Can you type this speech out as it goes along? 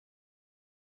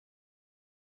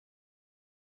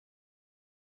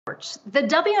The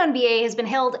WNBA has been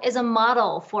hailed as a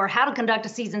model for how to conduct a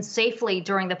season safely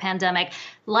during the pandemic.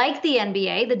 Like the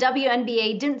NBA, the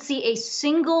WNBA didn't see a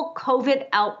single COVID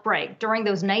outbreak during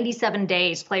those 97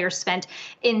 days players spent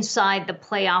inside the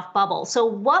playoff bubble. So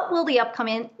what will the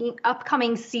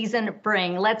upcoming season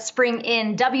bring? Let's bring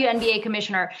in WNBA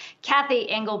Commissioner Cathy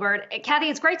Engelbert. Cathy,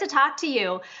 it's great to talk to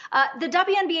you. The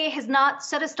WNBA has not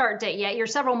set a start date yet. You're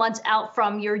several months out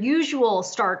from your usual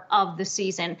start of the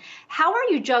season. How are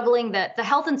you juggling the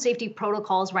health and safety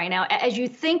protocols right now as you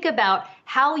think about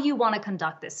how you want to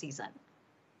conduct this season?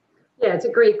 Yeah, it's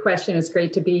a great question. It's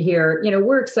great to be here.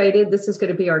 We're excited. This is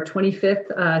going to be our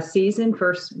 25th season,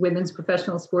 first women's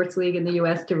professional sports league in the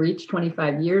U.S. to reach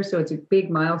 25 years. So it's a big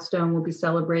milestone we'll be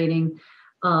celebrating.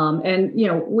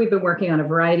 We've been working on a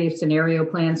variety of scenario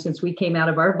plans since we came out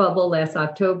of our bubble last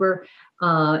October.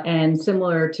 And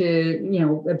similar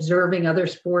to, observing other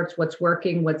sports, what's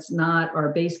working, what's not. Our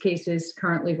base case is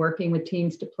currently working with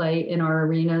teams to play in our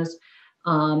arenas.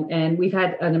 And we've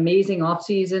had an amazing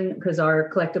offseason because our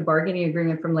collective bargaining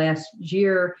agreement from last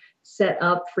year set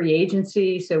up free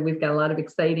agency. So we've got a lot of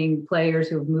exciting players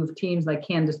who have moved teams, like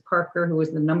Candace Parker, who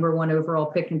was the #1 overall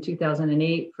pick in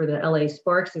 2008 for the LA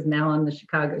Sparks, is now on the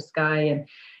Chicago Sky. And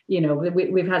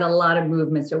we've had a lot of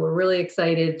movement, so we're really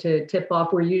excited to tip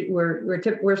off.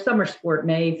 We're summer sport,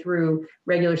 May through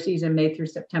regular season, May through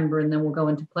September, and then we'll go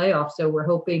into playoffs. So we're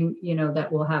hoping,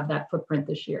 that we'll have that footprint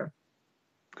this year.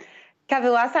 Cathy,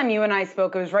 last time you and I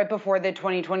spoke, it was right before the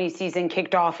 2020 season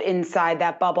kicked off inside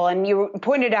that bubble, and you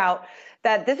pointed out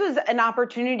that this was an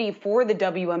opportunity for the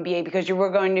WNBA because you were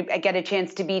going to get a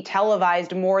chance to be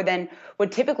televised more than would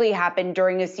typically happen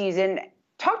during a season.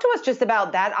 Talk to us just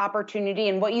about that opportunity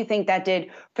and what you think that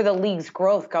did for the league's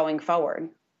growth going forward.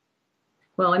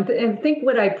 Well, and think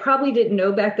what I probably didn't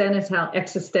know back then is how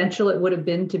existential it would have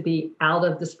been to be out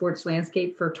of the sports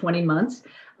landscape for 20 months,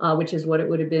 which is what it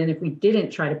would have been if we didn't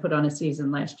try to put on a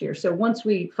season last year. So once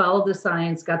we followed the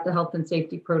science, got the health and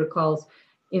safety protocols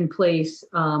in place,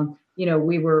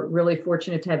 we were really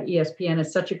fortunate to have ESPN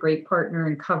as such a great partner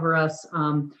and cover us.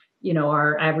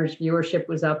 Our average viewership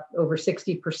was up over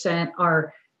 60%.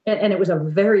 And it was a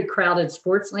very crowded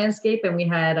sports landscape. And we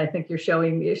had, I think you're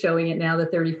showing it now, the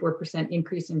 34%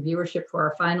 increase in viewership for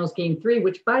our finals game 3,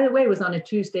 which, by the way, was on a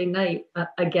Tuesday night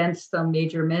against some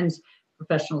major men's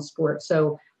professional sports.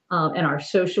 So, and our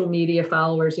social media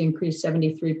followers increased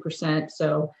 73%.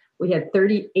 So we had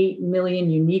 38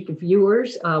 million unique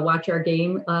viewers watch our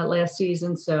game last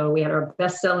season. So we had our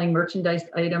best-selling merchandise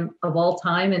item of all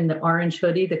time in the orange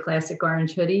hoodie, the classic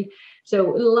orange hoodie.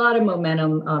 So a lot of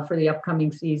momentum for the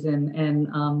upcoming season. And,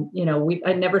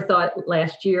 I never thought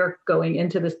last year going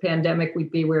into this pandemic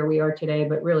we'd be where we are today,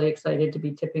 but really excited to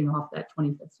be tipping off that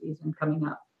 25th season coming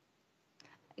up.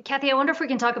 Cathy, I wonder if we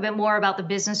can talk a bit more about the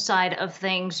business side of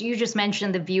things. You just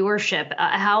mentioned the viewership,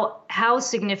 how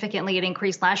significantly it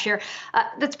increased last year.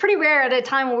 That's pretty rare at a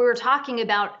time when we were talking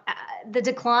about the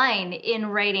decline in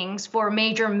ratings for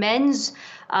major men's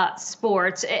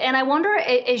sports. And I wonder,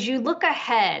 as you look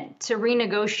ahead to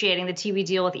renegotiating the TV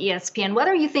deal with ESPN,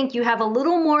 whether you think you have a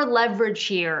little more leverage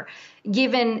here,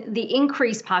 given the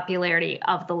increased popularity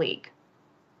of the league.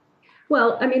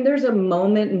 Well, there's a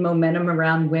moment and momentum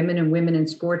around women and women in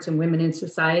sports and women in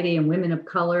society and women of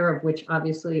color, of which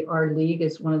obviously our league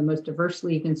is one of the most diverse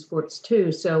leagues in sports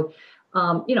too. So,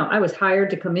 I was hired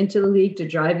to come into the league to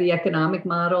drive the economic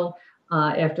model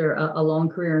after a long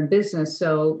career in business.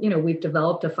 So, we've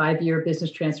developed a 5-year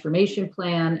business transformation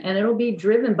plan, and it'll be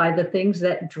driven by the things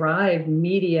that drive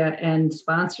media and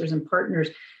sponsors and partners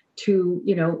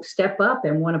to, step up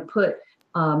and want to put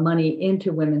money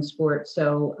into women's sports.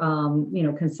 So,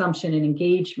 consumption and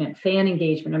engagement, fan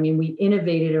engagement. We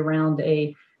innovated around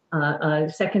a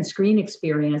second screen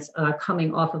experience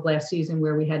coming off of last season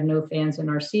where we had no fans in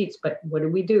our seats. But what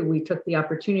did we do? We took the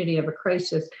opportunity of a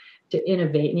crisis to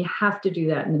innovate, and you have to do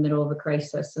that in the middle of a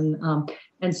crisis. And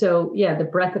so, the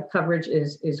breadth of coverage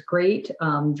is great,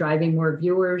 driving more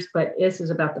viewers, but this is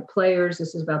about the players.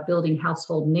 This is about building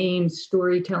household names,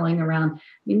 storytelling around,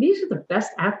 these are the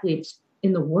best athletes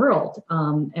in the world,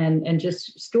 and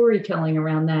just storytelling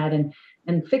around that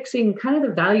and fixing kind of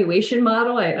the valuation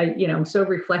model. I'm so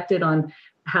reflected on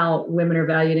how women are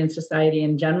valued in society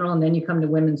in general. And then you come to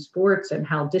women's sports and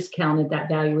how discounted that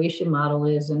valuation model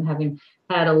is. And having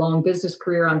had a long business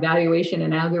career on valuation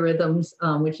and algorithms,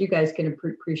 which you guys can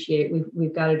appreciate,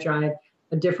 we've got to drive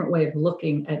a different way of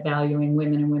looking at valuing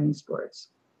women and women's sports.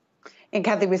 And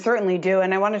Cathy, we certainly do.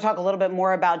 And I want to talk a little bit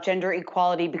more about gender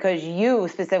equality because you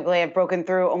specifically have broken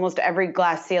through almost every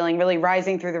glass ceiling, really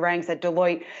rising through the ranks at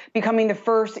Deloitte, becoming the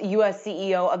first U.S.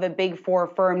 CEO of a Big Four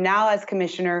firm, now as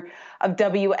commissioner of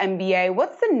WNBA.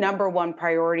 What's the number one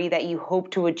priority that you hope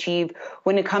to achieve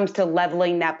when it comes to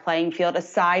leveling that playing field,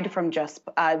 aside from just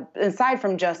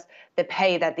the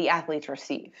pay that the athletes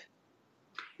receive?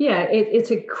 Yeah,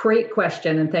 it's a great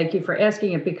question, and thank you for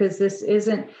asking it, because this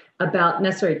isn't about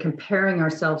necessarily comparing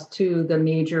ourselves to the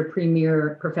major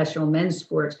premier professional men's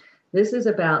sports. This is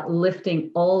about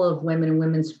lifting all of women and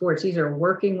women's sports. These are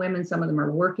working women. Some of them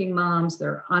are working moms.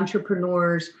 They're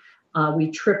entrepreneurs.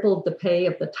 We tripled the pay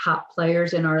of the top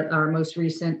players in our most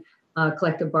recent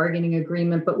collective bargaining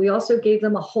agreement, but we also gave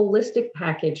them a holistic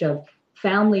package of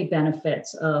family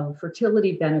benefits, of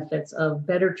fertility benefits, of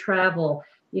better travel,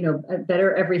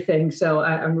 better everything. So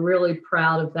I'm really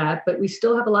proud of that. But we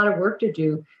still have a lot of work to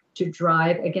do to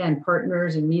drive, again,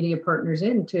 partners and media partners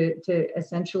in to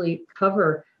essentially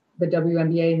cover the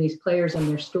WNBA and these players and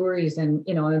their stories. And,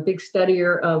 I'm a big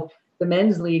studier of the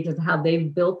men's leagues and how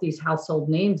they've built these household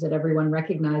names that everyone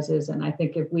recognizes. And I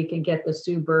think if we can get the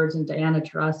Sue Birds and Diana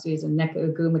Taurasi's and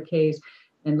Nneka Ogwumike's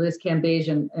and Liz Cambage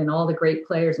and all the great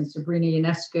players, and Sabrina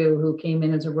Ionescu, who came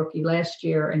in as a rookie last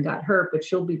year and got hurt, but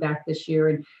she'll be back this year,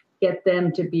 and get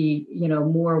them to be,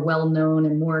 more well-known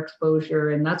and more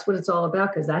exposure. And that's what it's all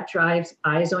about, because that drives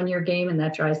eyes on your game and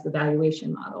that drives the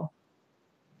valuation model.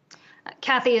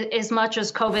 Cathy, as much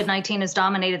as COVID-19 has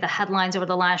dominated the headlines over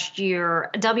the last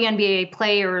year, WNBA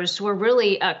players were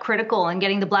really critical in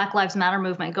getting the Black Lives Matter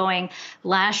movement going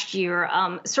last year.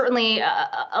 Certainly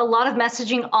a lot of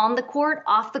messaging on the court,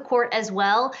 off the court as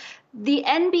well. The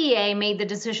NBA made the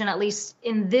decision, at least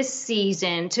in this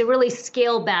season, to really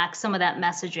scale back some of that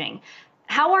messaging.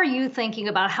 How are you thinking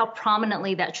about how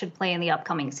prominently that should play in the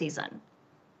upcoming season?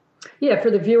 Yeah, for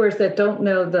the viewers that don't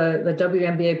know, the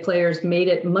WNBA players made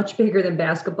it much bigger than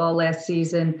basketball last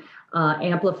season,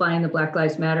 amplifying the Black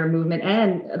Lives Matter movement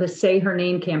and the Say Her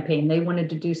Name campaign. They wanted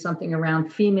to do something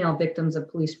around female victims of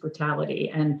police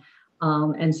brutality. And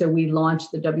so we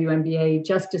launched the WNBA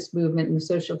Justice Movement and the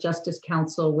Social Justice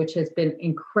Council, which has been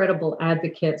incredible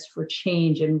advocates for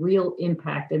change and real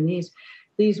impact. And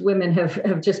these women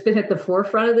have just been at the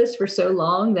forefront of this for so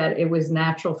long that it was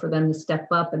natural for them to step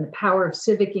up, and the power of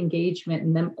civic engagement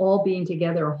and them all being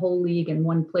together, a whole league in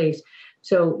one place.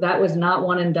 So that was not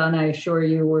one and done. I assure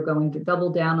you, we're going to double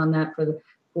down on that for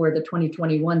the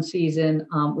 2021 season.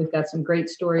 We've got some great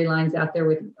storylines out there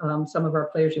with some of our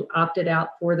players who opted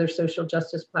out for their social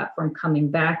justice platform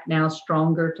coming back now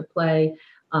stronger to play.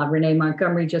 Renee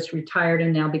Montgomery just retired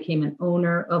and now became an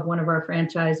owner of one of our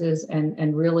franchises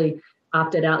and really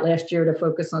opted out last year to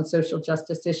focus on social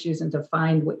justice issues and to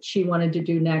find what she wanted to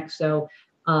do next. So,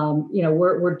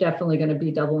 we're definitely going to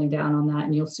be doubling down on that,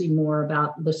 and you'll see more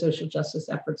about the social justice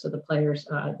efforts of the players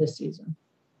this season.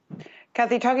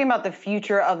 Cathy, talking about the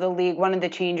future of the league, one of the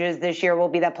changes this year will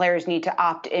be that players need to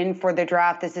opt in for the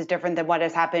draft. This is different than what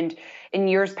has happened in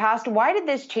years past. Why did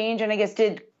this change? And I guess,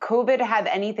 did COVID have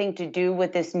anything to do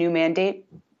with this new mandate?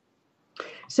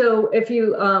 So if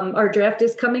our draft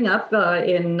is coming up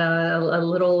in a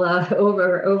little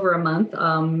over a month,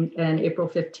 and April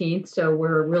 15th. So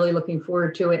we're really looking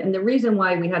forward to it. And the reason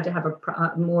why we had to have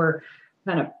a more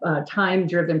kind of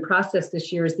time-driven process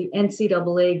this year is the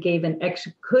NCAA gave an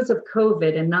extra, because of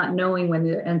COVID and not knowing when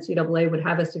the NCAA would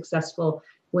have a successful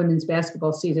women's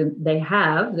basketball season.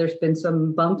 There's been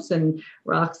some bumps and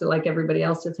rocks that like everybody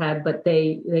else has had, but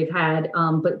they've had,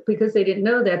 but because they didn't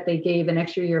know that, they gave an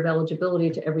extra year of eligibility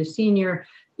to every senior,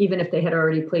 even if they had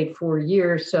already played 4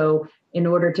 years. So in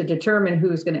order to determine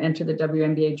who's going to enter the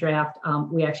WNBA draft,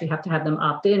 we actually have to have them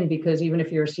opt in, because even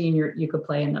if you're a senior, you could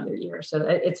play another year. So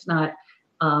it's not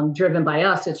driven by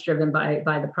us, it's driven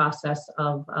by the process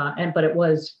of, but it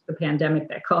was the pandemic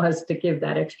that caused to give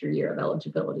that extra year of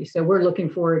eligibility. So we're looking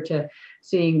forward to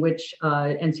seeing which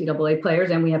NCAA players,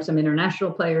 and we have some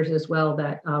international players as well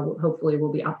that hopefully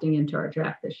will be opting into our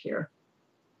draft this year.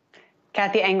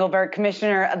 Cathy Engelbert,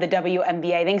 Commissioner of the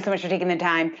WNBA, thanks so much for taking the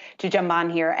time to jump on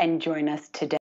here and join us today.